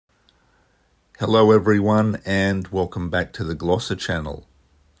Hello everyone and welcome back to the Glosser channel.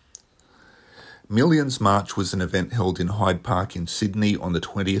 Millions March was an event held in Hyde Park in Sydney on the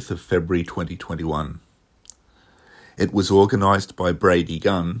 20th of February 2021. It was organised by Brady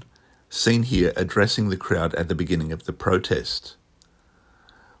Gunn, seen here addressing the crowd at the beginning of the protest.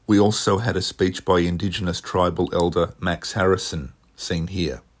 We also had a speech by Indigenous tribal elder Max Harrison, seen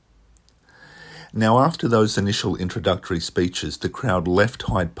here. Now, after those initial introductory speeches, the crowd left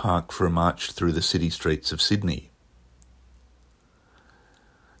Hyde Park for a march through the city streets of Sydney.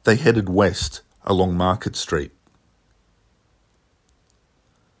 They headed west along Market Street.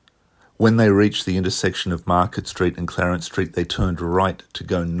 When they reached the intersection of Market Street and Clarence Street, they turned right to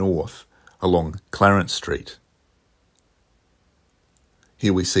go north along Clarence Street.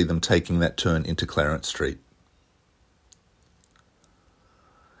 Here we see them taking that turn into Clarence Street.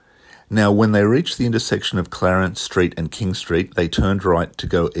 Now, when they reached the intersection of Clarence Street and King Street, they turned right to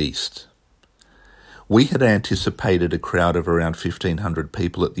go east. We had anticipated a crowd of around 1,500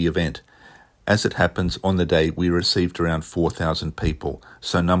 people at the event. As it happens, on the day we received around 4,000 people,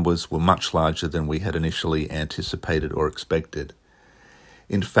 so numbers were much larger than we had initially anticipated or expected.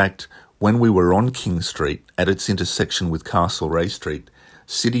 In fact, when we were on King Street, at its intersection with Castlereagh Street,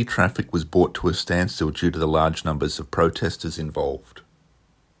 city traffic was brought to a standstill due to the large numbers of protesters involved.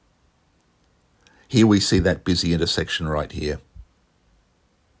 Here we see that busy intersection right here.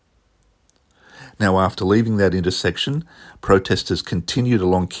 Now, after leaving that intersection, protesters continued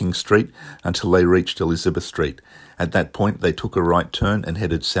along King Street until they reached Elizabeth Street. At that point, they took a right turn and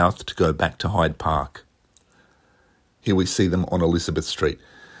headed south to go back to Hyde Park. Here we see them on Elizabeth Street.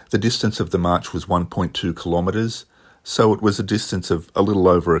 The distance of the march was 1.2 kilometres, so it was a distance of a little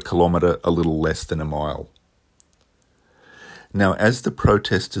over a kilometre, a little less than a mile. Now, as the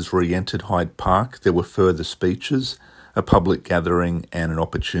protesters re-entered Hyde Park, there were further speeches, a public gathering, and an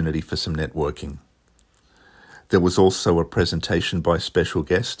opportunity for some networking. There was also a presentation by special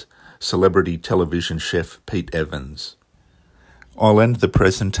guest, celebrity television chef Pete Evans. I'll end the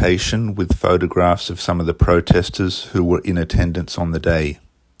presentation with photographs of some of the protesters who were in attendance on the day.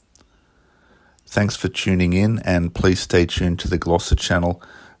 Thanks for tuning in, and please stay tuned to the Glosser channel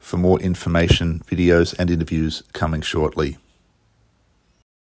for more information, videos, and interviews coming shortly.